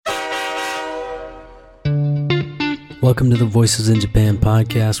Welcome to the Voices in Japan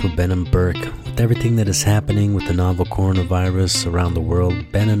podcast with Ben and Burke. With everything that is happening with the novel coronavirus around the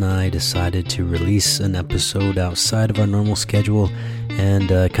world, Ben and I decided to release an episode outside of our normal schedule and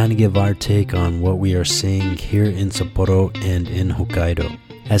kind of give our take on what we are seeing here in Sapporo and in Hokkaido.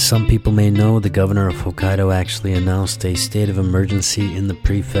 As some people may know, the governor of Hokkaido actually announced a state of emergency in the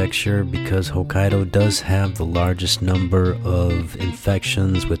prefecture because Hokkaido does have the largest number of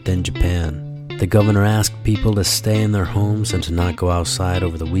infections within Japan. The governor asked people to stay in their homes and to not go outside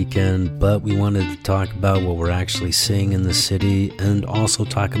over the weekend, but we wanted to talk about what we're actually seeing in the city and also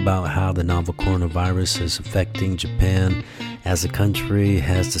talk about how the novel coronavirus is affecting Japan, as the country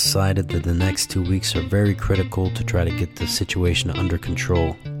has decided that the next 2 weeks are very critical to try to get the situation under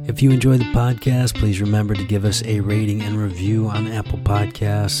control. If you enjoy the podcast, please remember to give us a rating and review on Apple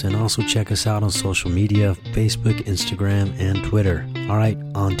Podcasts, and also check us out on social media, Facebook, Instagram, and Twitter. All right,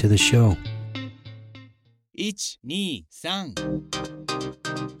 on to the show. 1、2、3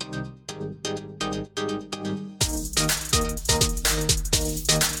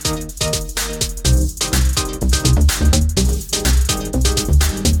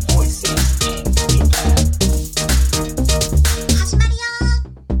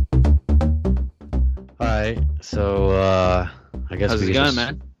 Alright, so I guess how's it going,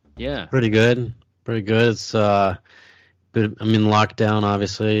 man? Yeah, pretty good. It's but I'm in lockdown,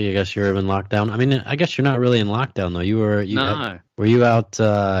 obviously. I guess you're in lockdown. I mean, I guess you're not really in lockdown, though. Were you out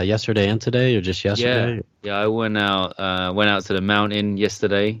yesterday and today, or just yesterday? Yeah. I went out to the mountain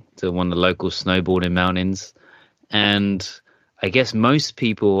yesterday, to one of the local snowboarding mountains, and I guess most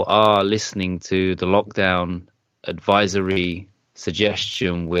people are listening to the lockdown advisory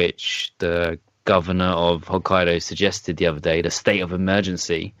suggestion, which the governor of Hokkaido suggested the other day, the state of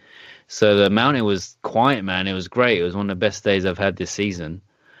emergency. So the mountain was quiet, man. It was great. It was one of the best days I've had this season.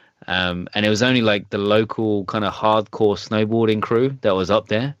 And it was only like the local kind of hardcore snowboarding crew that was up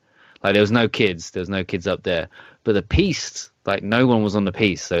there. Like there was no kids. There was no kids up there. But the piste, like no one was on the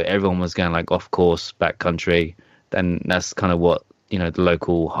piste. So everyone was going like off course, back country. And that's kind of what, the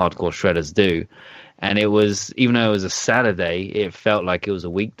local hardcore shredders do. And it was, even though it was a Saturday, it felt like it was a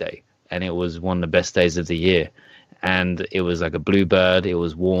weekday. And it was one of the best days of the year. And it was like a bluebird. It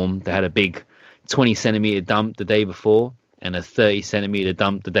was warm. They had a big 20 centimeter dump the day before and a 30 centimeter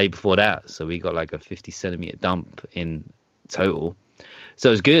dump the day before that. So we got like a 50 centimeter dump in total. So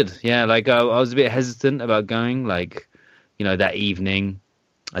it was good. Yeah, like I was a bit hesitant about going. Like, that evening,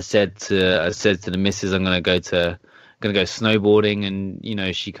 I said to the missus, I'm gonna go snowboarding,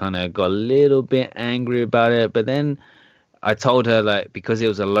 and she kind of got a little bit angry about it. But then I told her, like, because it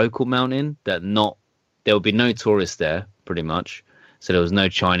was a local mountain, that there would be no tourists there, pretty much. So there was no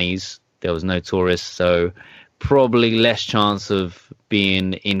Chinese, there was no tourists, so probably less chance of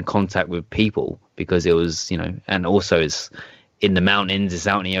being in contact with people, because it was, and also it's in the mountains, it's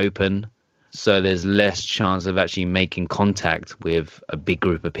out in the open, so there's less chance of actually making contact with a big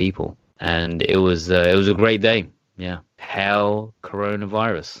group of people. And it was a great day. Yeah. Hell,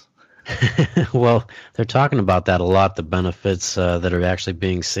 coronavirus. Well, they're talking about that a lot, the benefits that are actually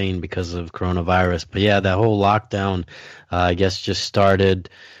being seen because of coronavirus. But yeah, that whole lockdown, I guess, just started.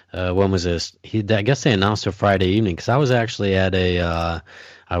 When was this? I guess they announced it Friday evening, because I was actually at a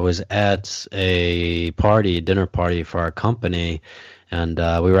dinner party for our company, and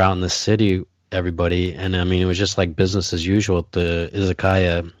we were out in the city, everybody, and I mean, it was just like business as usual at the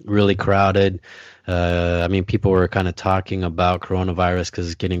izakaya, really crowded. People were kind of talking about coronavirus because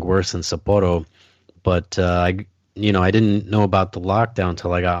it's getting worse in Sapporo, but I didn't know about the lockdown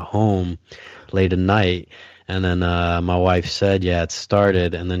until I got home late at night, and then my wife said, yeah, it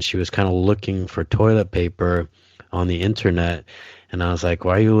started, and then she was kind of looking for toilet paper on the internet, and I was like,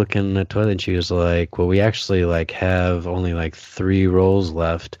 why are you looking at toilet? And she was like, well, we actually have only 3 rolls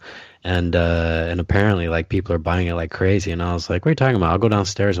left. And apparently, people are buying it like crazy. And I was like, what are you talking about? I'll go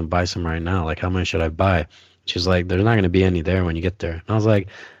downstairs and buy some right now. How many should I buy? She's like, there's not going to be any there when you get there. And I was like,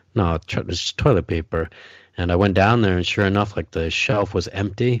 no, it's toilet paper. And I went down there, and sure enough, the shelf was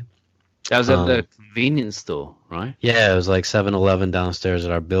empty. That was at the convenience store, right? Yeah, it was 7-Eleven downstairs at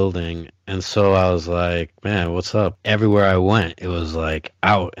our building. And so I was like, man, what's up? Everywhere I went, it was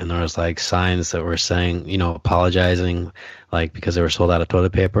out. And there was signs that were saying, apologizing, because they were sold out of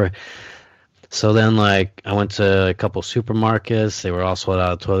toilet paper. So then I went to a couple supermarkets. They were all sold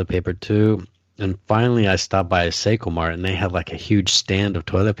out of toilet paper too. And finally I stopped by a Seiko Mart, and they had a huge stand of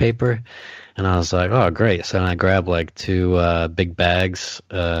toilet paper. And I was like, oh, great. So then I grabbed 2 big bags,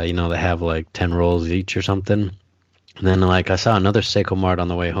 that have 10 rolls each or something. And then like I saw another Seiko Mart on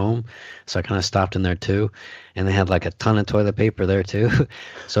the way home, so I kind of stopped in there too, and they had like a ton of toilet paper there too.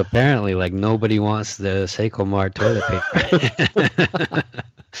 So apparently like nobody wants the Seiko Mart toilet paper.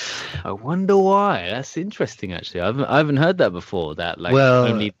 I wonder why. That's interesting, actually. I haven't heard that before. That like Well,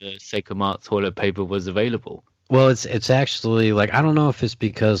 only the Seiko Mart toilet paper was available. Well, it's actually like I don't know if it's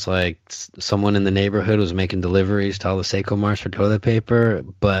because like someone in the neighborhood was making deliveries to all the Seiko Marts for toilet paper,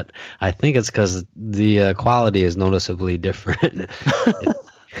 but I think it's because the quality is noticeably different. But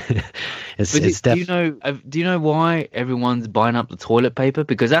do you know why everyone's buying up the toilet paper?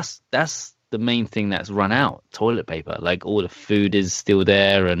 Because that's the main thing that's run out, toilet paper. Like all the food is still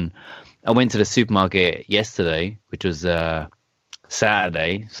there, and I went to the supermarket yesterday, which was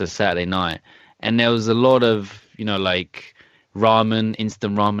Saturday, so Saturday night, and there was a lot of, like ramen,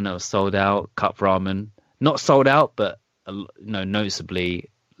 instant ramen that was sold out, cup ramen, not sold out, but noticeably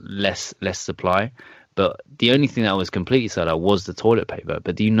less supply. But the only thing that was completely sold out was the toilet paper.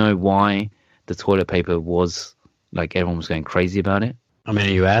 But do you know why the toilet paper was like everyone was going crazy about it? I mean,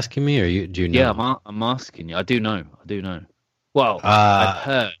 are you asking me, or do you know? Yeah, I'm asking you. I do know. Well,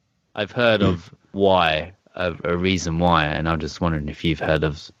 I've heard of why, a reason why, and I'm just wondering if you've heard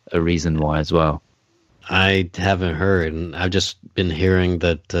of a reason why as well. I haven't heard, and I've just been hearing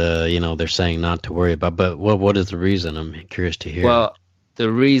that they're saying not to worry about. But what is the reason? I'm curious to hear. Well,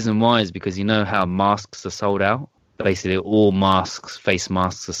 the reason why is because you know how masks are sold out. Basically, all masks, face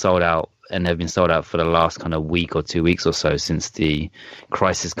masks, are sold out, and have been sold out for the last kind of week or 2 weeks or so since the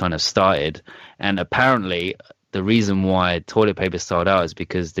crisis kind of started. And apparently, the reason why toilet paper is sold out is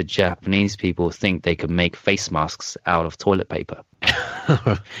because the Japanese people think they can make face masks out of toilet paper.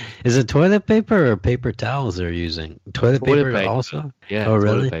 Is it toilet paper or paper towels they're using? Toilet paper also? Yeah. Oh,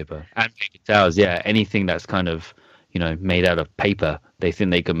 really? Toilet paper and paper towels. Yeah, anything that's kind of made out of paper, they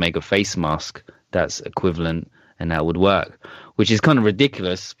think they could make a face mask that's equivalent, and that would work. Which is kind of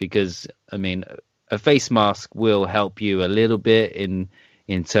ridiculous because I mean, a face mask will help you a little bit in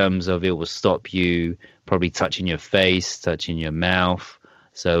terms of it will stop you probably touching your face, touching your mouth.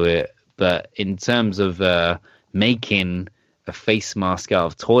 But in terms of making a face mask out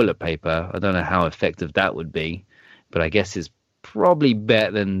of toilet paper, I don't know how effective that would be, but I guess it's probably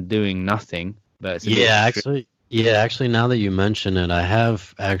better than doing nothing. But actually, now that you mention it, I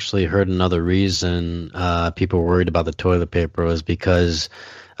have actually heard another reason people were worried about the toilet paper was because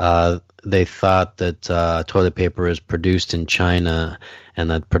they thought that toilet paper is produced in China and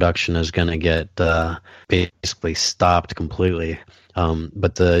that production is going to get basically stopped completely.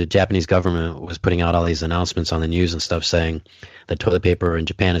 But the Japanese government was putting out all these announcements on the news and stuff saying that toilet paper in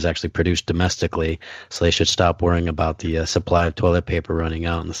Japan is actually produced domestically, so they should stop worrying about the supply of toilet paper running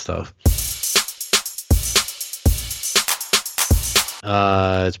out and stuff.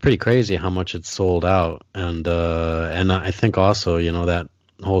 It's pretty crazy how much it's sold out, and I think also that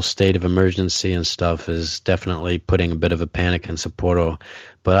whole state of emergency and stuff is definitely putting a bit of a panic in Sapporo.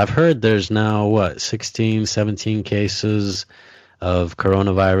 But I've heard there's now 16, 17 cases of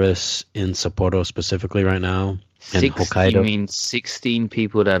coronavirus in Sapporo specifically right now. In Hokkaido. You mean 16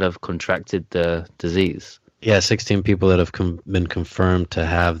 people that have contracted the disease? Yeah, 16 people that have been confirmed to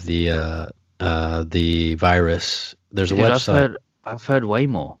have the virus. There's a website. I've heard way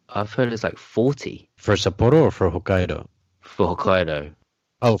more. I've heard it's like 40. For Sapporo or for Hokkaido? For Hokkaido.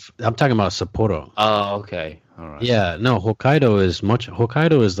 Oh, I'm talking about Sapporo. Oh, okay. All right. Yeah, no, Hokkaido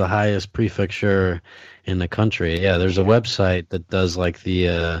is the highest prefecture in the country. Yeah, there's a website that does like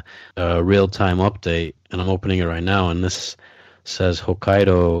the real-time update, and I'm opening it right now, and this says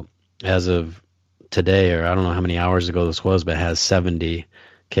Hokkaido, as of today, or I don't know how many hours ago this was, but has 70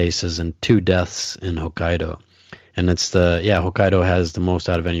 cases and 2 deaths in Hokkaido. And Hokkaido has the most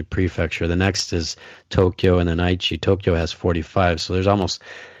out of any prefecture. The next is Tokyo, and then Aichi. Tokyo has 45, so there's almost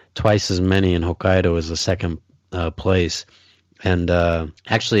twice as many in Hokkaido as the second place. And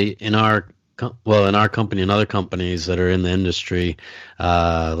actually, in our company and other companies that are in the industry,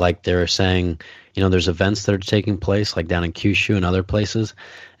 like they're saying, there's events that are taking place, like down in Kyushu and other places.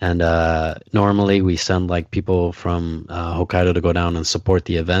 And normally we send like people from Hokkaido to go down and support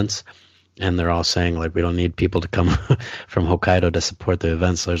the events. And they're all saying, like, we don't need people to come from Hokkaido to support the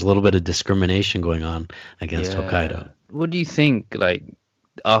events. So there's a little bit of discrimination going on against Hokkaido. What do you think, like,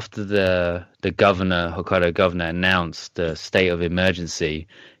 after the Hokkaido governor announced the state of emergency,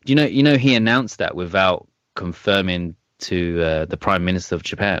 you know he announced that without confirming to the Prime Minister of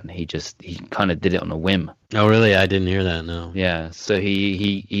Japan. He kind of did it on a whim. Oh, really? I didn't hear that, no. Yeah, so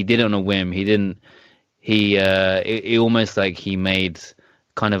he did it on a whim. It almost like he made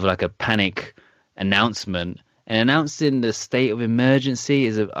kind of like a panic announcement, and announcing the state of emergency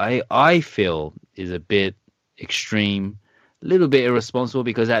I feel is a bit extreme, a little bit irresponsible,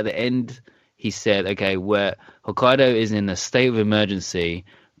 because at the end he said, okay, where Hokkaido is in a state of emergency,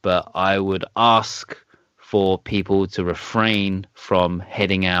 but I would ask for people to refrain from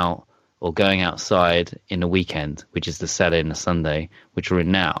heading out or going outside in the weekend, which is the Saturday and the Sunday, which we're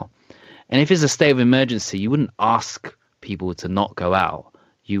in now. And if it's a state of emergency, you wouldn't ask people to not go out.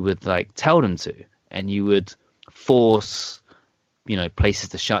 You would like tell them to, and you would force, places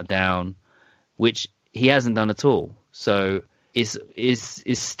to shut down, which he hasn't done at all. So it's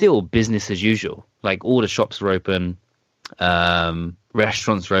still business as usual. Like, all the shops are open,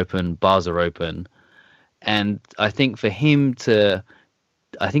 restaurants are open, bars are open. And I think for him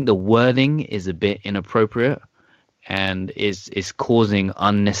I think the wording is a bit inappropriate and is causing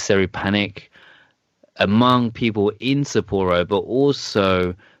unnecessary panic among people in Sapporo, but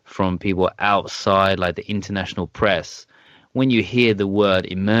also from people outside, like the international press. When you hear the word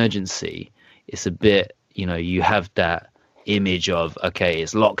emergency, it's a bit, you have that image of, okay,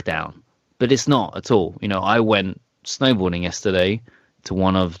 it's lockdown, but it's not at all. I went snowboarding yesterday to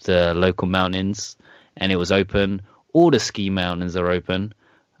one of the local mountains, and it was open. All the ski mountains are open.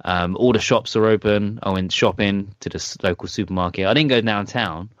 All the shops are open. I went shopping to the local supermarket. I didn't go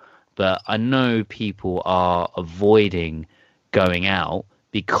downtown, but I know people are avoiding going out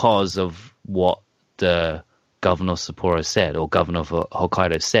because of what the governor of Sapporo said, or governor of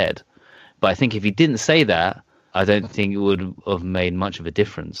Hokkaido said. But I think if he didn't say that, I don't think it would have made much of a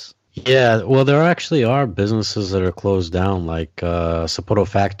difference. Yeah, well, there actually are businesses that are closed down, like Sapporo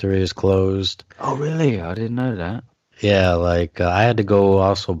Factory is closed. Oh, really? I didn't know that. Yeah, like I had to go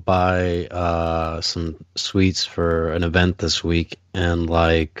also buy some sweets for an event this week, and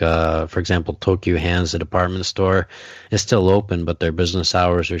like for example, Tokyo Hands, the department store, is still open, but their business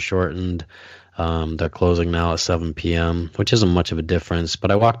hours are shortened. They're closing now at 7 p.m., which isn't much of a difference.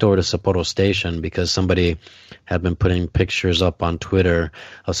 But I walked over to Sapporo Station because somebody had been putting pictures up on Twitter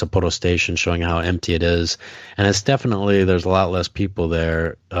of Sapporo Station showing how empty it is. And it's definitely, there's a lot less people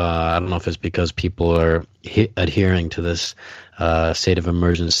there. I don't know if it's because people are adhering to this state of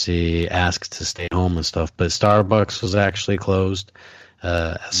emergency, asks to stay home and stuff. But Starbucks was actually closed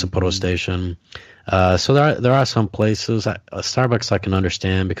at Sapporo Station. So there are some places. Starbucks I can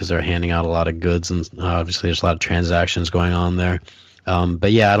understand because they're handing out a lot of goods, and obviously there's a lot of transactions going on there.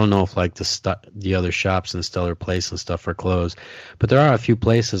 But yeah, I don't know if like the other shops in Stellar Place and stuff are closed. But there are a few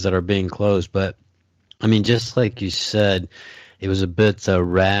places that are being closed. But I mean, just like you said, it was a bit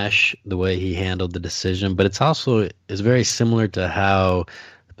rash the way he handled the decision. But it's very similar to how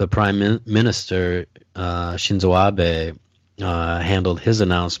the Prime Minister Shinzo Abe handled his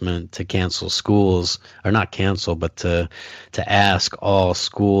announcement to cancel schools, or not cancel, but to ask all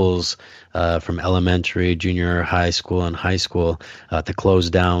schools from elementary, junior high school, and high school to close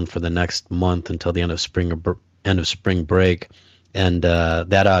down for the next month until the end of spring break. And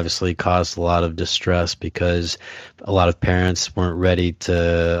that obviously caused a lot of distress because a lot of parents weren't ready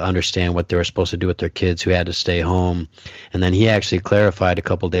to understand what they were supposed to do with their kids who had to stay home. And then he actually clarified a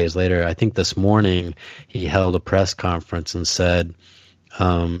couple days later. I think this morning he held a press conference and said,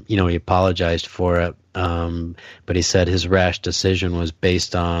 he apologized for it, but he said his rash decision was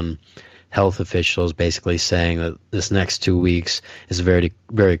based on health officials basically saying that this next 2 weeks is a very,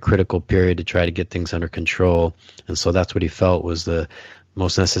 very critical period to try to get things under control. And so that's what he felt was the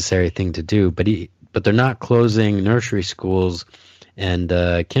most necessary thing to do. But they're not closing nursery schools and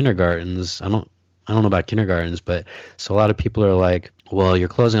kindergartens. I don't know about kindergartens, but so a lot of people are like, well, you're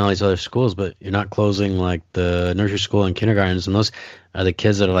closing all these other schools, but you're not closing like the nursery school and kindergartens, and those are the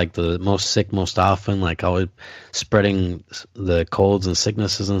kids that are like the most sick most often, like always spreading the colds and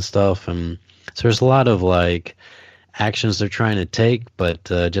sicknesses and stuff. And so there's a lot of like actions they're trying to take, but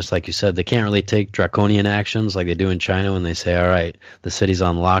just like you said, they can't really take draconian actions like they do in China when they say, all right, the city's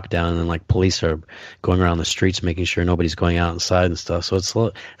on lockdown, and then like police are going around the streets making sure nobody's going out inside and stuff. So it's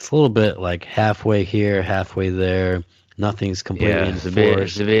a little bit like halfway here, halfway there. Nothing's completely enforced.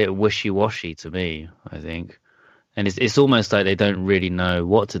 It's a bit wishy-washy to me, I think. And it's almost like they don't really know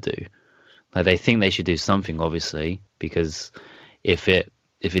what to do. Like they think they should do something, obviously, because if it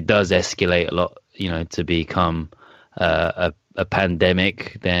does escalate a lot, to become a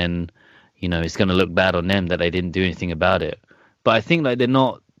pandemic, then it's going to look bad on them that they didn't do anything about it. But I think like they're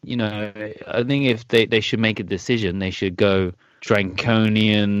not. I think if they should make a decision, they should go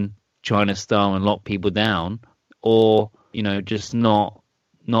draconian China style and lock people down, or just not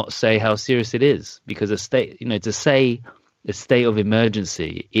say how serious it is, because a state, to say a state of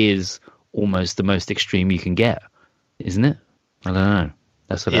emergency is almost the most extreme you can get, isn't it? I don't know.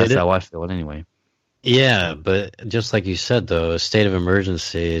 That's how I feel anyway. Yeah, but just like you said, though, a state of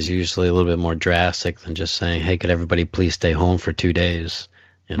emergency is usually a little bit more drastic than just saying, "Hey, could everybody please stay home for 2 days?"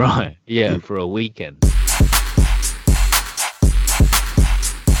 You know? Right. Yeah, for a weekend.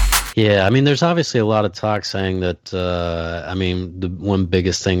 Yeah, I mean, there's obviously a lot of talk saying that. I mean, the one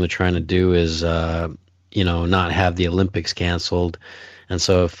biggest thing they're trying to do is, not have the Olympics canceled, and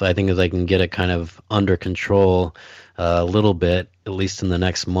so if I think if they can get it kind of under control a little bit, at least in the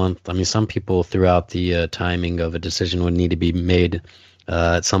next month. I mean, some people throughout the timing of a decision would need to be made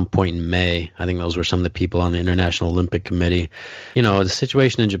at some point in May. I think those were some of the people on the International Olympic Committee. The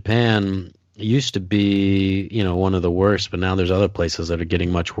situation in Japan used to be, one of the worst, but now there's other places that are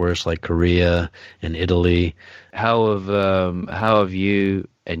getting much worse, like Korea and Italy. How have you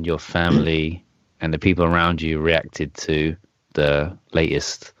and your family and the people around you reacted to the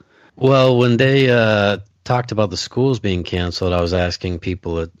latest? Well, when they talked about the schools being canceled, I was asking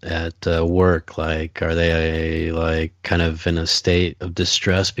people at work, like, are they like kind of in a state of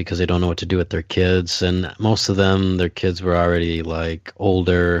distress because they don't know what to do with their kids? And most of them, their kids were already like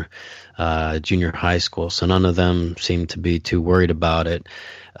older, junior high school, so none of them seemed to be too worried about it.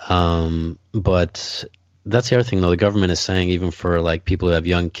 But that's the other thing, though. The government is saying even for like people who have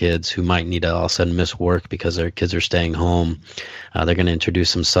young kids who might need to all of a sudden miss work because their kids are staying home, they're going to introduce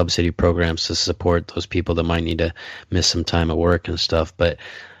some subsidy programs to support those people that might need to miss some time at work and stuff. But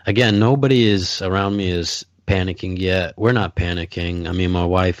again, nobody is around me is panicking yet. We're not panicking. I mean, my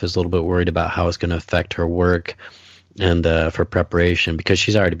wife is a little bit worried about how it's going to affect her work and for preparation, because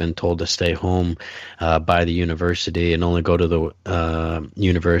she's already been told to stay home by the university and only go to the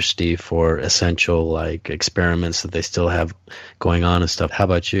university for essential like experiments that they still have going on and stuff. How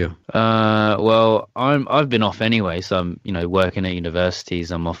about you? Well, I've been off anyway, so I'm working at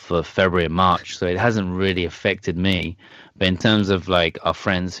universities. I'm off for February and March, so it hasn't really affected me. But in terms of like our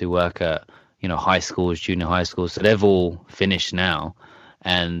friends who work at high schools, junior high schools, so they've all finished now,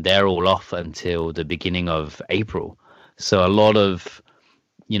 and they're all off until the beginning of April. So a lot of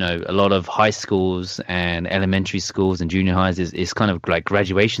high schools and elementary schools and junior highs is kind of like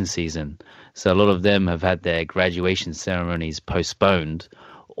graduation season. So a lot of them have had their graduation ceremonies postponed,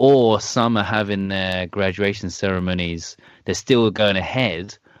 or some are having their graduation ceremonies. They're still going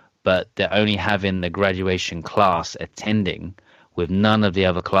ahead, but they're only having the graduation class attending with none of the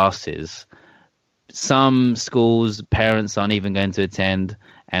other classes. Some schools, parents aren't even going to attend.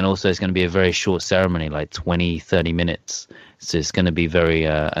 And also it's going to be a very short ceremony, like 20, 30 minutes. So it's going to be very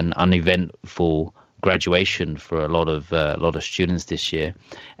an uneventful graduation for a lot of students this year.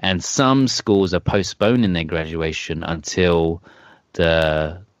 And some schools are postponing their graduation until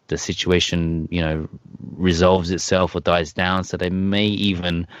the situation, resolves itself or dies down. So they may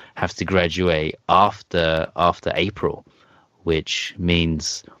even have to graduate after April, which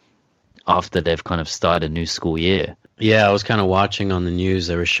means after they've kind of started a new school year. Yeah, I was kind of watching on the news.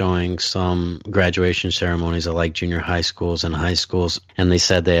 They were showing some graduation ceremonies at like junior high schools and high schools, and they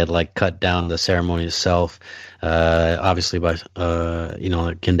said they had like cut down the ceremony itself, obviously by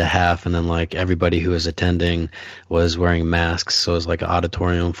like into half, and then like everybody who was attending was wearing masks, so it was like an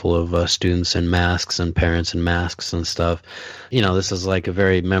auditorium full of students in masks and parents in masks and stuff. This is like a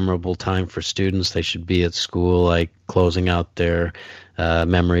very memorable time for students. They should be at school, like closing out their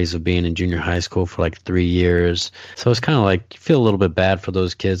memories of being in junior high school for like 3 years. So it's kind of like you feel a little bit bad for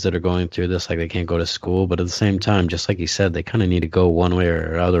those kids that are going through this, like they can't go to school, but at the same time, just like you said, they kind of need to go one way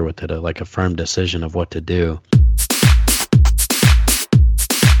or other with it, like a firm decision of what to do.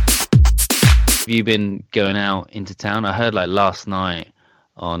 Have you been going out into town? I heard like last night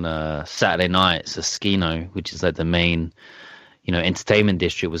on Saturday night, Susukino, which is like the main entertainment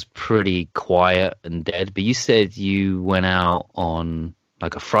district, was pretty quiet and dead. But you said you went out on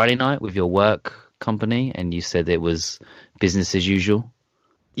like a Friday night with your work company, and you said it was business as usual.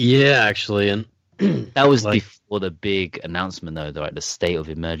 Yeah, actually, and that was like, before the big announcement, though, like the state of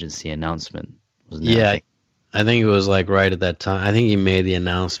emergency announcement, wasn't it? Yeah, I think it was like right at that time. I think he made the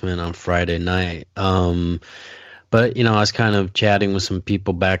announcement on Friday night. But, I was kind of chatting with some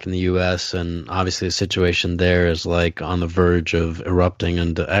people back in the U.S., and obviously the situation there is like on the verge of erupting.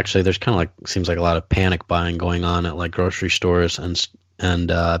 And actually there's kind of like, seems like a lot of panic buying going on at like grocery stores, and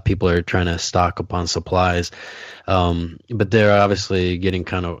people are trying to stock up on supplies. But they're obviously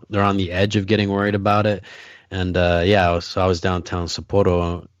they're on the edge of getting worried about it. And I was downtown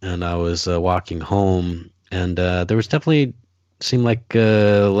Sapporo, and I was walking home, and there was definitely seemed like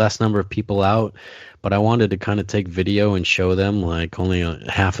less number of people out. But I wanted to kind of take video and show them like only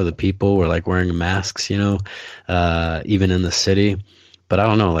half of the people were like wearing masks, even in the city. But I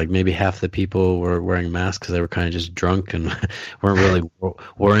don't know, like maybe half the people were wearing masks because they were kind of just drunk and weren't really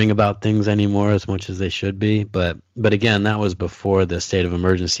worrying about things anymore as much as they should be. But again, that was before the state of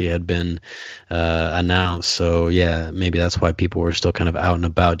emergency had been announced. So yeah, maybe that's why people were still kind of out and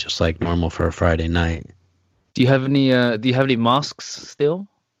about, just like normal for a Friday night. Do you have any masks still?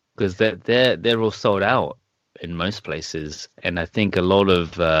 Because they're all sold out in most places, and I think a lot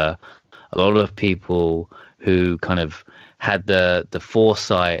of people who kind of had the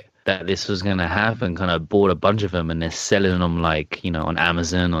foresight that this was going to happen kind of bought a bunch of them, and they're selling them like, you know, on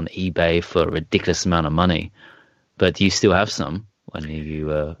Amazon, on eBay for a ridiculous amount of money. But do you still have some? When are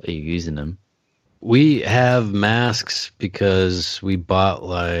you using them? We have masks because we bought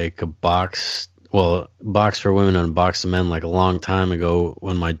like a box for women and a box of men like a long time ago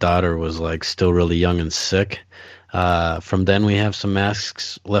when my daughter was like still really young and sick. From then we have some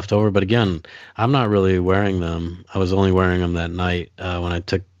masks left over, but again, I'm not really wearing them. I was only wearing them that night when I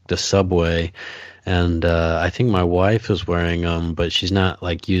took the subway, and I think my wife is wearing them, but she's not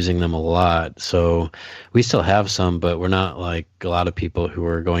like using them a lot. So we still have some, but we're not like a lot of people who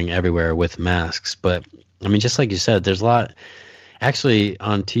are going everywhere with masks. But I mean, just like you said, there's a lot. Actually,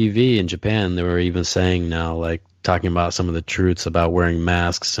 on TV in Japan, they were even saying now, like talking about some of the truths about wearing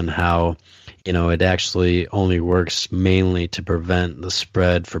masks and how, you know, it actually only works mainly to prevent the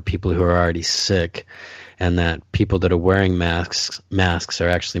spread for people who are already sick, and that people that are wearing masks are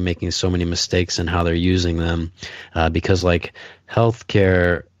actually making so many mistakes in how they're using them, because like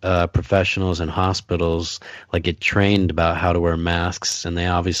healthcare professionals and hospitals like get trained about how to wear masks, and they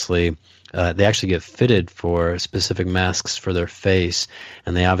obviously they actually get fitted for specific masks for their face,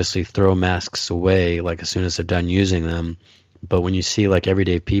 and they obviously throw masks away like as soon as they're done using them. But when you see like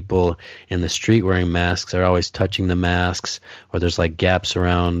everyday people in the street wearing masks, they're always touching the masks, or there's like gaps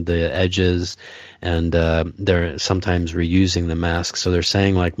around the edges, and they're sometimes reusing the masks. So they're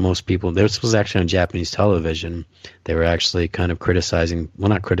saying like most people, this was actually on Japanese television, they were actually kind of criticizing, well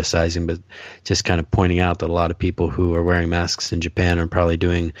not criticizing, but just kind of pointing out that a lot of people who are wearing masks in Japan are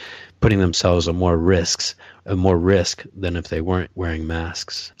probably putting themselves at more risk than if they weren't wearing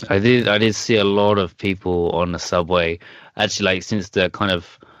masks. I did see a lot of people on the subway. Actually, like since the kind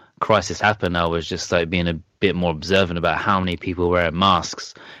of crisis happened, I was just like being a bit more observant about how many people wear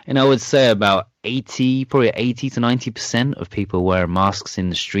masks. And I would say about 80 to 90% of people wear masks in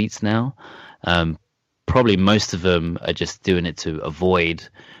the streets now. Probably most of them are just doing it to avoid.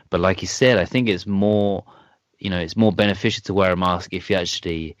 But like you said, I think it's more beneficial to wear a mask if you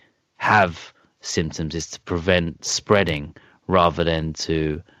actually have symptoms, is to prevent spreading rather than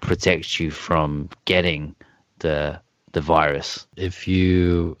to protect you from getting the virus. If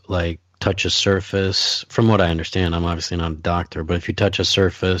you like touch a surface, from what I understand, I'm obviously not a doctor, but if you touch a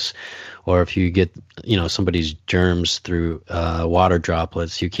surface or if you get, you know, somebody's germs through water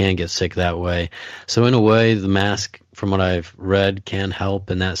droplets, you can get sick that way. So in a way, the mask, from what I've read, can help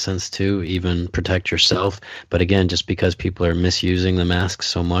in that sense too, even protect yourself. But again, just because people are misusing the mask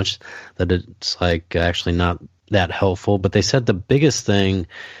so much that it's like actually not that helpful. But they said the biggest thing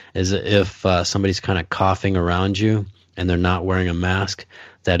is if somebody's kind of coughing around you and they're not wearing a mask,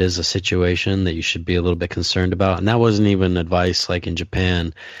 that is a situation that you should be a little bit concerned about. And that wasn't even advice like in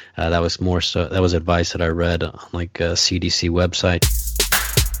Japan. That was more so, that was advice that I read on like a CDC website.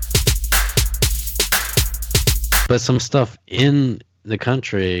 But some stuff in the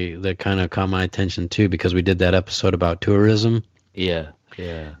country that kind of caught my attention too, because we did that episode about tourism. Yeah.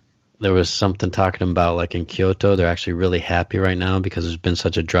 There was something talking about like in Kyoto, they're actually really happy right now because there's been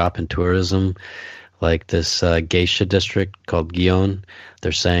such a drop in tourism. Like this geisha district called Gion,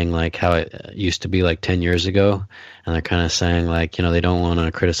 they're saying like how it used to be like 10 years ago. And they're kind of saying like, you know, they don't want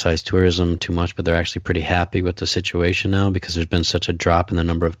to criticize tourism too much, but they're actually pretty happy with the situation now because there's been such a drop in the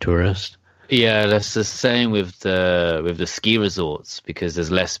number of tourists. Yeah, that's the same with the ski resorts, because there's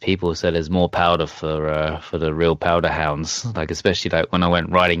less people, so there's more powder for the real powder hounds. Like especially like when I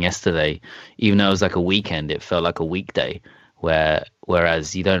went riding yesterday, even though it was like a weekend, it felt like a weekday.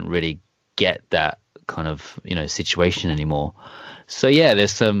 Whereas you don't really get that kind of, you know, situation anymore. So yeah,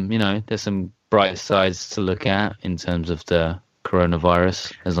 there's some bright sides to look at in terms of the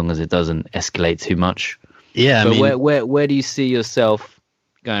coronavirus, as long as it doesn't escalate too much. Yeah, but I mean, where do you see yourself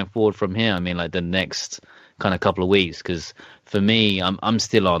going forward from here? I mean, like the next kind of couple of weeks, because for me, I'm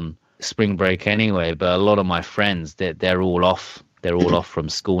still on spring break anyway, but a lot of my friends, they're all off. They're all off from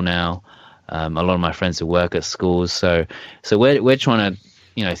school now. A lot of my friends who work at schools, so we're trying to,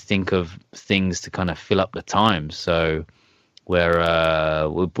 you know, think of things to kind of fill up the time. So where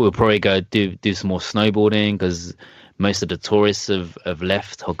we'll probably go do some more snowboarding because most of the tourists have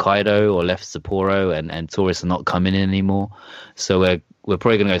left Hokkaido or left Sapporo, and tourists are not coming in anymore. So we're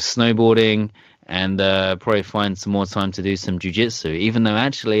probably going to go snowboarding and probably find some more time to do some jiu-jitsu, even though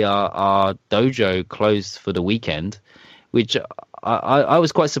actually our dojo closed for the weekend, which I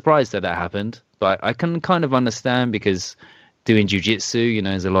was quite surprised that happened. But I can kind of understand because doing jiu-jitsu, you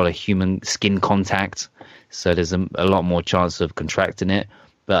know, there's a lot of human skin contact, so there's a lot more chance of contracting it.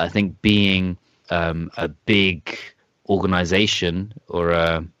 But I think being a big organization or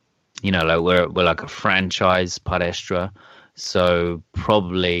like we're like a franchise palestra, so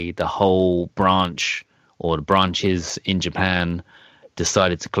probably the whole branch or the branches in Japan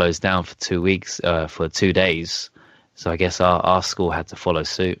decided to close down for 2 weeks, for 2 days. So I guess our school had to follow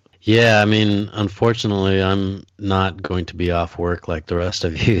suit. Yeah, I mean, unfortunately, I'm not going to be off work like the rest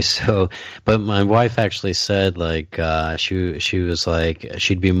of you. So, but my wife actually said, like, she was like,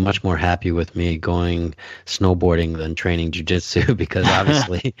 she'd be much more happy with me going snowboarding than training jiu-jitsu because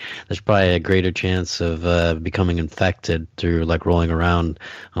obviously there's probably a greater chance of becoming infected through like rolling around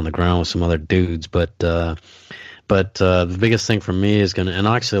on the ground with some other dudes. But the biggest thing for me is and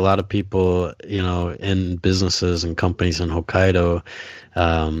actually a lot of people, you know, in businesses and companies in Hokkaido,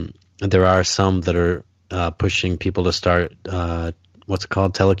 there are some that are pushing people to start what's it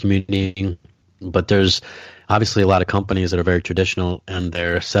called, telecommuting. But there's obviously a lot of companies that are very traditional, and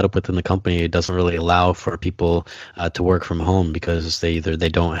their setup within the company doesn't really allow for people to work from home because they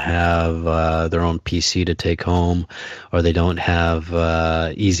don't have their own PC to take home, or they don't have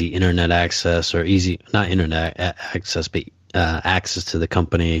easy internet access, or not internet access, but access to the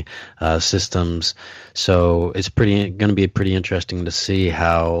company systems. So it's going to be pretty interesting to see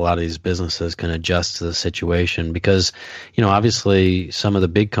how a lot of these businesses can adjust to the situation because, you know, obviously some of the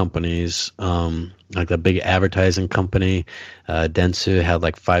big companies, like the big advertising company, Dentsu had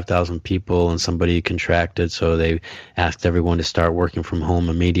like 5,000 people and somebody contracted. So they asked everyone to start working from home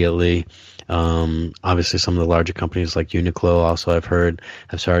immediately. Obviously some of the larger companies like Uniqlo also, I've heard,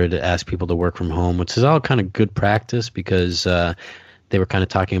 have started to ask people to work from home, which is all kind of good practice because they were kind of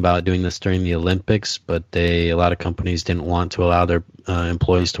talking about doing this during the Olympics, but a lot of companies didn't want to allow their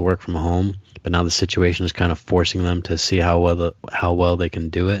employees to work from home. But now the situation is kind of forcing them to see how well they can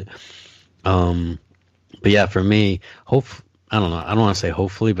do it. But yeah, for me, I don't know. I don't want to say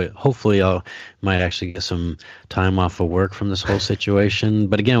hopefully, but hopefully might actually get some time off of work from this whole situation.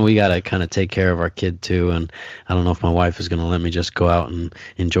 But again, we got to kind of take care of our kid too. And I don't know if my wife is going to let me just go out and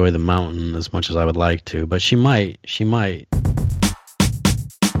enjoy the mountain as much as I would like to, but she might.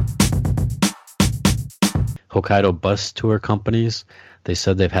 Hokkaido bus tour companies, they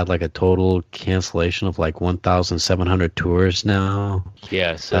said they've had like a total cancellation of like 1,700 tours now.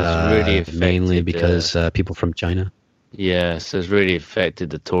 Yeah, so it's really affected, mainly because people from China. Yeah, so it's really affected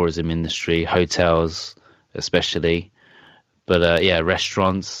the tourism industry, hotels especially, but yeah,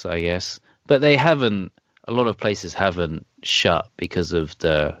 restaurants, I guess. But a lot of places haven't shut because of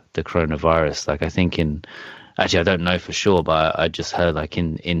the coronavirus. Like I think actually I don't know for sure, but I just heard like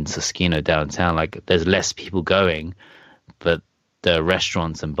in Susukino downtown, like there's less people going, but the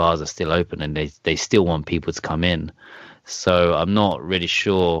restaurants and bars are still open and they still want people to come in. So I'm not really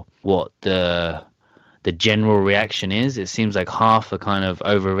sure what the general reaction is. It seems like half are kind of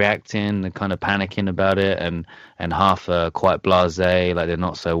overreacting and kind of panicking about it, and half are quite blasé, like they're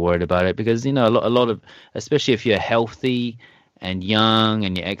not so worried about it because, you know, a lot of, especially if you're healthy and young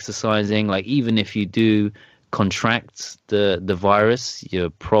and you're exercising, like even if you do contract the virus, you're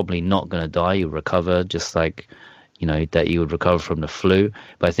probably not going to die. You'll recover just like, you know, that you would recover from the flu.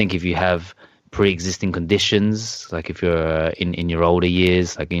 But I think if you have pre-existing conditions, like if you're in your older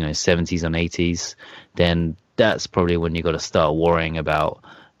years, like, you know, 70s and 80s, then that's probably when you got to start worrying about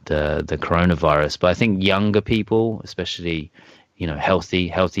the coronavirus. But I think younger people, especially, you know,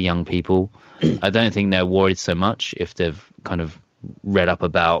 healthy young people, I don't think they're worried so much if they've kind of read up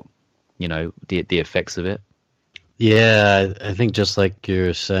about, you know, the effects of it. Yeah, I think just like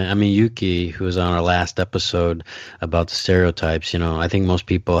you're saying, I mean, Yuki, who was on our last episode about the stereotypes, you know, I think most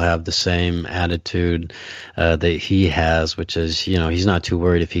people have the same attitude that he has, which is, you know, he's not too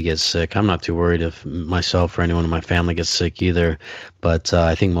worried if he gets sick. I'm not too worried if myself or anyone in my family gets sick either. But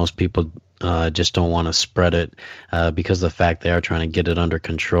I think most people just don't want to spread it because of the fact they are trying to get it under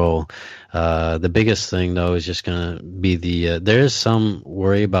control. The biggest thing, though, is just going to be there is some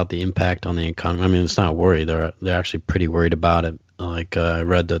worry about the impact on the economy. I mean, it's not worry. They're actually pretty worried about it. Like I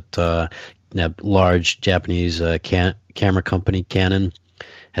read that large Japanese camera company, Canon,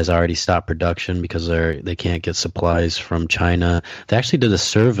 has already stopped production because they can't get supplies from China. They actually did a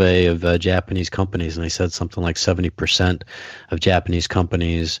survey of Japanese companies, and they said something like 70% of Japanese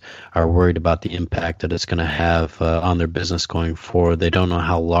companies are worried about the impact that it's going to have on their business going forward. They don't know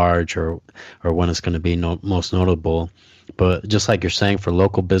how large or when it's going to be most notable. But just like you're saying, for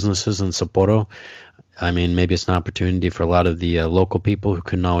local businesses in Sapporo, I mean, maybe it's an opportunity for a lot of the local people who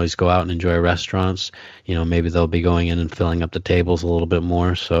couldn't always go out and enjoy restaurants. Maybe they'll be going in and filling up the tables a little bit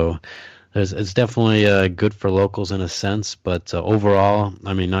more. So it's definitely good for locals in a sense. But overall,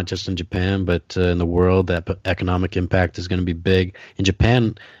 I mean, not just in Japan, but in the world, that economic impact is going to be big. In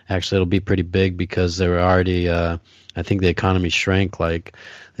Japan, actually, it'll be pretty big because they were already, I think the economy shrank like,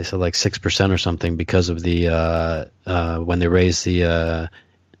 they said like 6% or something because of the, when they raised the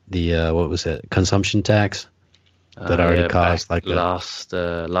what was it, consumption tax that already caused like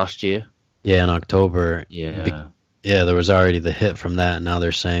last year. Yeah, in October. Yeah. There was already the hit from that, and now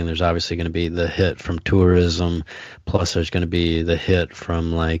they're saying there's obviously going to be the hit from tourism, plus there's going to be the hit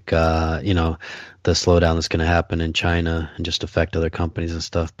from like the slowdown that's going to happen in China and just affect other companies and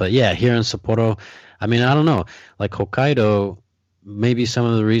stuff. But yeah, here in Sapporo, I mean, I don't know, like Hokkaido, maybe some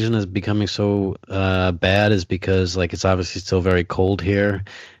of the reason it's becoming so bad is because like it's obviously still very cold here,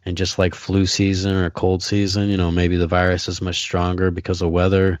 and just like flu season or cold season, maybe the virus is much stronger because of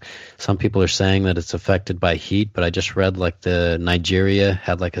weather. Some people are saying that it's affected by heat, but I just read like the Nigeria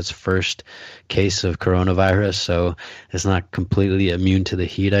had like its first case of coronavirus, so it's not completely immune to the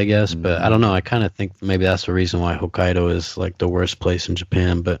heat, I guess. But I don't know, I kind of think maybe that's the reason why Hokkaido is like the worst place in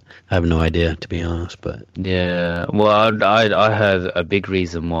Japan, but I have no idea, to be honest. But yeah, well, I heard a big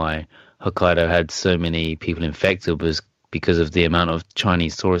reason why Hokkaido had so many people infected was because of the amount of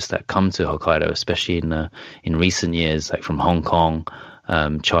Chinese tourists that come to Hokkaido, especially in recent years, like from Hong Kong,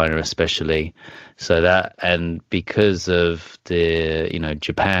 China especially. So that, and because of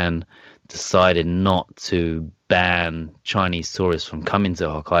Japan decided not to ban Chinese tourists from coming to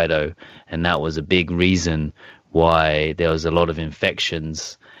Hokkaido, and that was a big reason why there was a lot of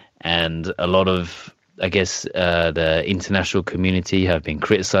infections, and a lot of, I guess, the international community have been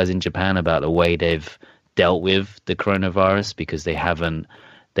criticizing Japan about the way they've dealt with the coronavirus, because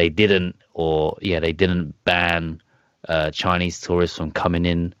they didn't ban Chinese tourists from coming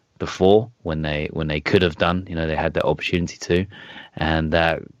in before when they could have done. They had the opportunity to, and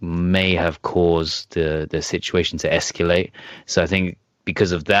that may have caused the situation to escalate. So I think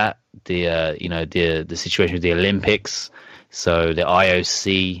because of that, the situation with the Olympics, so the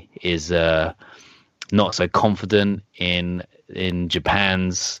IOC is not so confident in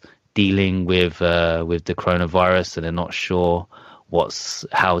Japan's dealing with the coronavirus, and they're not sure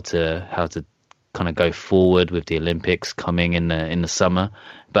how to kind of go forward with the Olympics coming in the summer.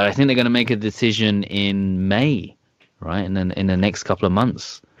 But I think they're going to make a decision in May, right? And then in the next couple of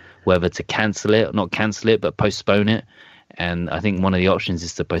months, whether to cancel it or not cancel it, but postpone it. And I think one of the options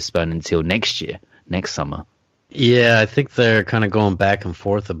is to postpone until next year, next summer. Yeah, I think they're kind of going back and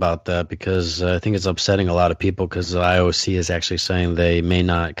forth about that, because I think it's upsetting a lot of people, because the IOC is actually saying they may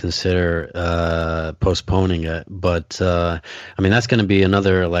not consider postponing it. But I mean, that's going to be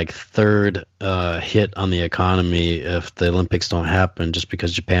another like third hit on the economy if the Olympics don't happen, just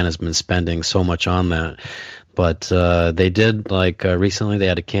because Japan has been spending so much on that. But they did, like, recently they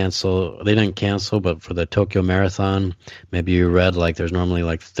had to cancel. They didn't cancel, but for the Tokyo Marathon, maybe you read, like, there's normally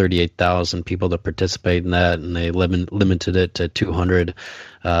like 38,000 people that participate in that, and they limited it to 200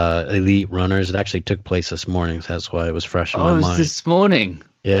 elite runners. It actually took place this morning, so that's why it was fresh in my mind. This morning?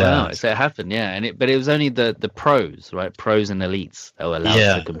 Yeah. Wow, so it happened, yeah. But it was only the pros, right? Pros and elites that were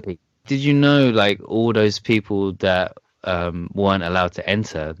allowed to compete. Did you know, like, all those people that weren't allowed to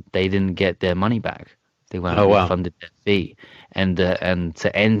enter, they didn't get their money back? They weren't refunded their fee, and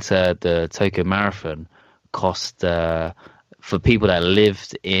to enter the Tokyo Marathon cost for people that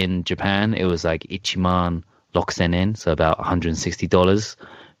lived in Japan, it was like ichiman rokusen yen, so about $160.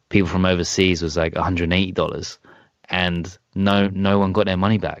 People from overseas was like $180, and no one got their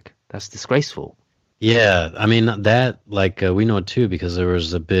money back. That's disgraceful. Yeah, I mean, that, like, we know it too, because there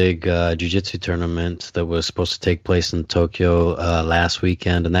was a big jiu-jitsu tournament that was supposed to take place in Tokyo last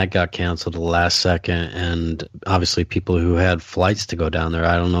weekend, and that got canceled at the last second. And obviously people who had flights to go down there,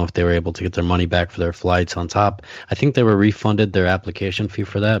 I don't know if they were able to get their money back for their flights on top. I think they were refunded their application fee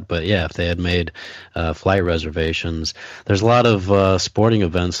for that, but yeah, if they had made flight reservations. There's a lot of sporting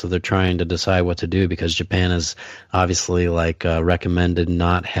events, so they're trying to decide what to do, because Japan has obviously, like, recommended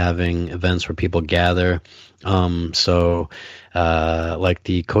not having events where people gather. So like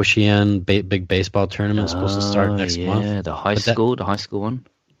the Koshien big baseball tournament is supposed to start next month. Yeah, the high school one.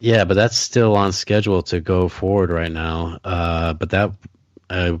 Yeah, but that's still on schedule to go forward right now. But that,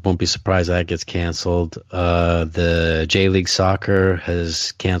 I won't be surprised that gets canceled. The J League Soccer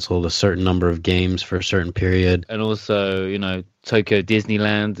has canceled a certain number of games for a certain period. And also, Tokyo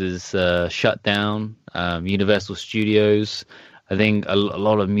Disneyland is shut down. Universal Studios. I think a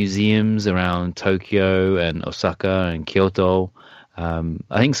lot of museums around Tokyo and Osaka and Kyoto. I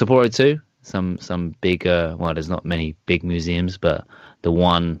think Sapporo too. Some big, there's not many big museums, but the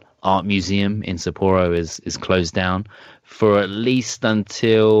one art museum in Sapporo is closed down for at least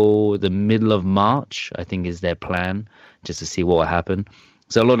until the middle of March, I think is their plan, just to see what will happen.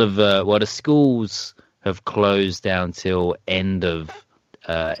 So a lot of the schools have closed down till end of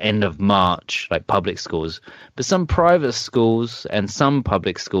March, like public schools. But some private schools and some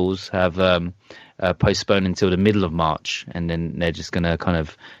public schools have postponed until the middle of March, and then they're just going to kind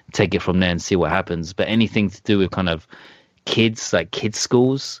of take it from there and see what happens. But anything to do with kind of kids, like kids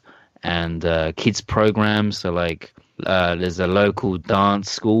schools and kids programs, so like there's a local dance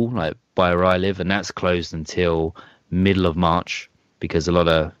school like by where I live, and that's closed until middle of March because a lot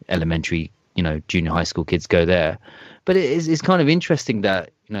of elementary, junior high school kids go there. But it's kind of interesting that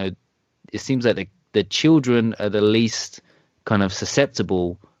it seems like the children are the least kind of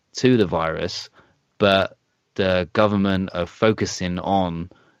susceptible to the virus, but the government are focusing on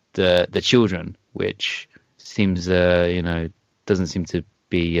the children, which seems doesn't seem to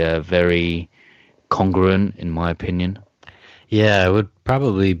be very congruent in my opinion. Yeah, it would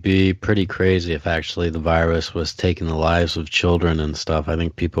probably be pretty crazy if actually the virus was taking the lives of children and stuff. I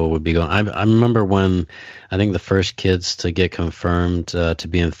think people would be going. I remember when I think the first kids to get confirmed to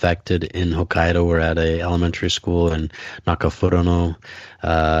be infected in Hokkaido were at a elementary school in Nakafurono,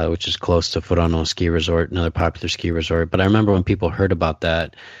 which is close to Furono ski resort, another popular ski resort. But I remember when people heard about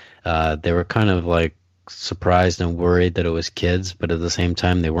that, they were kind of like surprised and worried that it was kids, but at the same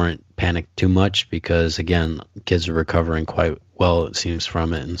time they weren't panicked too much because again, kids are recovering quite well, it seems,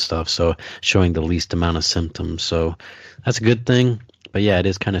 from it and stuff, so showing the least amount of symptoms, so that's a good thing. But yeah, it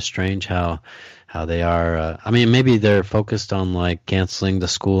is kind of strange how they are maybe they're focused on like canceling the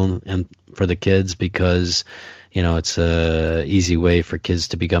school and for the kids because it's a easy way for kids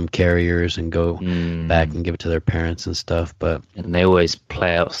to become carriers and go back and give it to their parents and stuff. And they always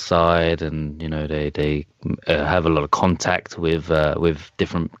play outside, and they have a lot of contact with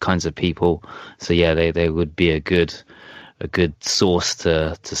different kinds of people. So yeah, they would be a good source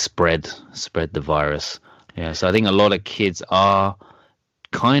to spread the virus. Yeah, so I think a lot of kids are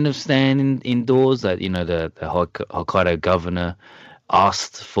kind of staying indoors. That the Hokkaido governor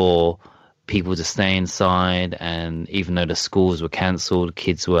asked for people to stay inside, and even though the schools were cancelled,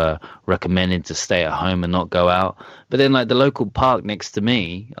 kids were recommended to stay at home and not go out. But then like the local park next to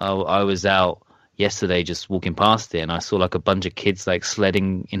me, I was out yesterday just walking past it, and I saw like a bunch of kids like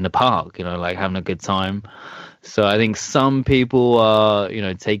sledding in the park, like having a good time. So I think some people are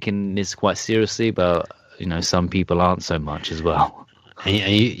taking this quite seriously, but some people aren't so much as well.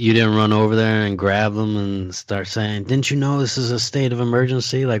 And you didn't run over there and grab them and start saying, "Didn't you know this is a state of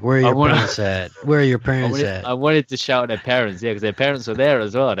emergency? Like, where are your parents at? Where are your parents at?" I wanted to shout at their parents, because their parents were there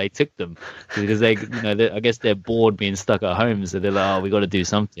as well. They took them because they, I guess they're bored being stuck at home, so they're like, "Oh, we got to do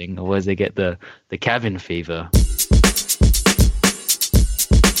something," otherwise they get the cabin fever.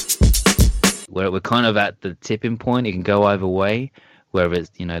 We're kind of at the tipping point. It can go either way, whether it's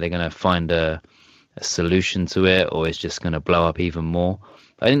they're going to find a solution to it, or it's just going to blow up even more.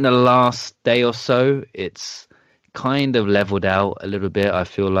 I think the last day or so, it's kind of leveled out a little bit. I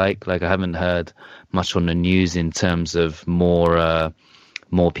feel like I haven't heard much on the news in terms of more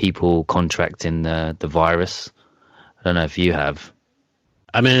people contracting the virus. I don't know if you have.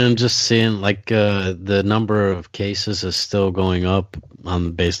 I'm just seeing like the number of cases is still going up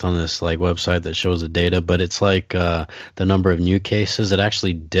based on this like website that shows the data, but it's like the number of new cases, it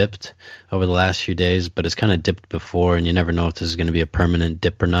actually dipped over the last few days, but it's kind of dipped before, and you never know if this is going to be a permanent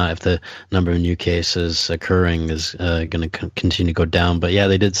dip or not, if the number of new cases occurring is going to continue to go down. But yeah,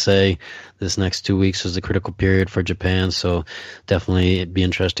 they did say this next 2 weeks is the critical period for Japan, so definitely it'd be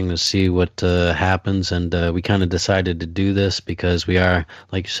interesting to see what happens. And we kind of decided to do this because we are,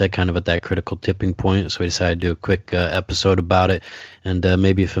 like you said, kind of at that critical tipping point, so we decided to do a quick episode about it. And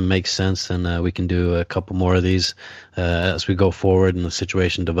maybe if it makes sense, then we can do a couple more of these as we go forward and the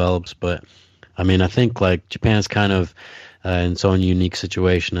situation develops. But I think like Japan's kind of in its own unique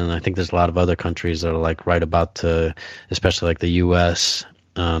situation, and I think there's a lot of other countries that are like right about to, especially like the U.S.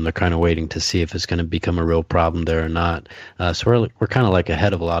 They're kind of waiting to see if it's going to become a real problem there or not. So we're kind of like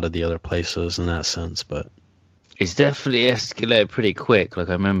ahead of a lot of the other places in that sense, but. It's definitely escalated pretty quick. Like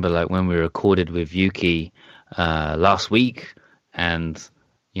I remember like when we recorded with Yuki last week, and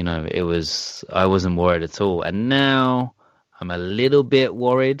I wasn't worried at all. And now I'm a little bit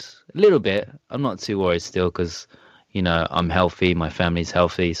worried. A little bit. I'm not too worried still because, I'm healthy. My family's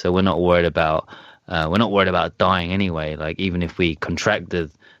healthy, so we're not worried about dying anyway. Like even if we contract the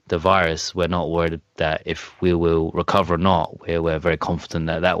virus, we're not worried that if we will recover or not. We're very confident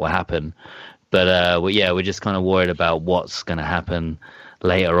that will happen. But we're just kind of worried about what's going to happen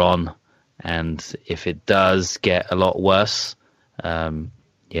later on, and if it does get a lot worse, how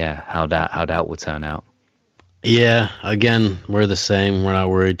that will turn out. Yeah, again, we're the same. We're not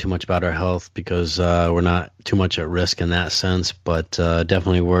worried too much about our health because we're not too much at risk in that sense, but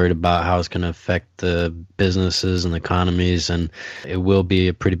definitely worried about how it's going to affect the businesses and economies, and it will be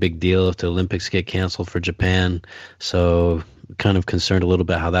a pretty big deal if the Olympics get canceled for Japan. So kind of concerned a little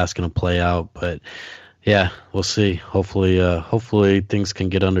bit how that's going to play out, but yeah, we'll see. Hopefully things can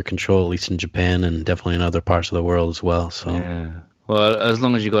get under control, at least in Japan and definitely in other parts of the world as well. So yeah. Well, as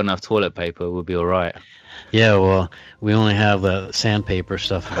long as you got enough toilet paper, we'll be all right. Yeah, well, we only have the sandpaper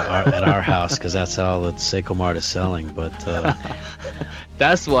stuff at our house because that's all that Seiko Mart is selling. But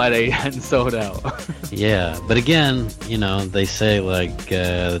that's why they hadn't sold out. Yeah, but again, they say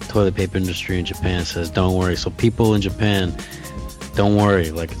the toilet paper industry in Japan says don't worry. So people in Japan, don't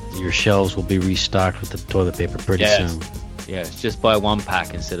worry. Like your shelves will be restocked with the toilet paper pretty soon. Yes, just buy one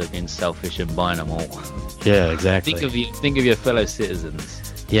pack instead of being selfish and buying them all. Yeah, exactly. Think of your fellow citizens.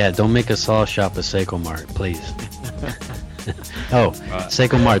 Yeah, don't make us all shop at Seiko Mart, please. Oh, right.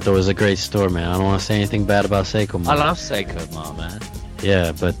 Seiko Mart, though, is a great store, man. I don't want to say anything bad about Seiko Mart. I love Seiko Mart, man.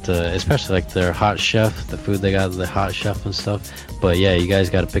 Yeah, but especially their hot chef, the food they got, the hot chef and stuff. But yeah, you guys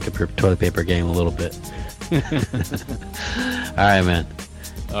got to pick up your toilet paper game a little bit. All right, man.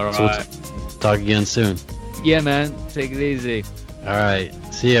 All right. So we'll talk again soon. Yeah, man. Take it easy. All right.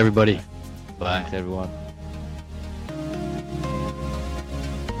 See you, everybody. Bye. Thanks, everyone.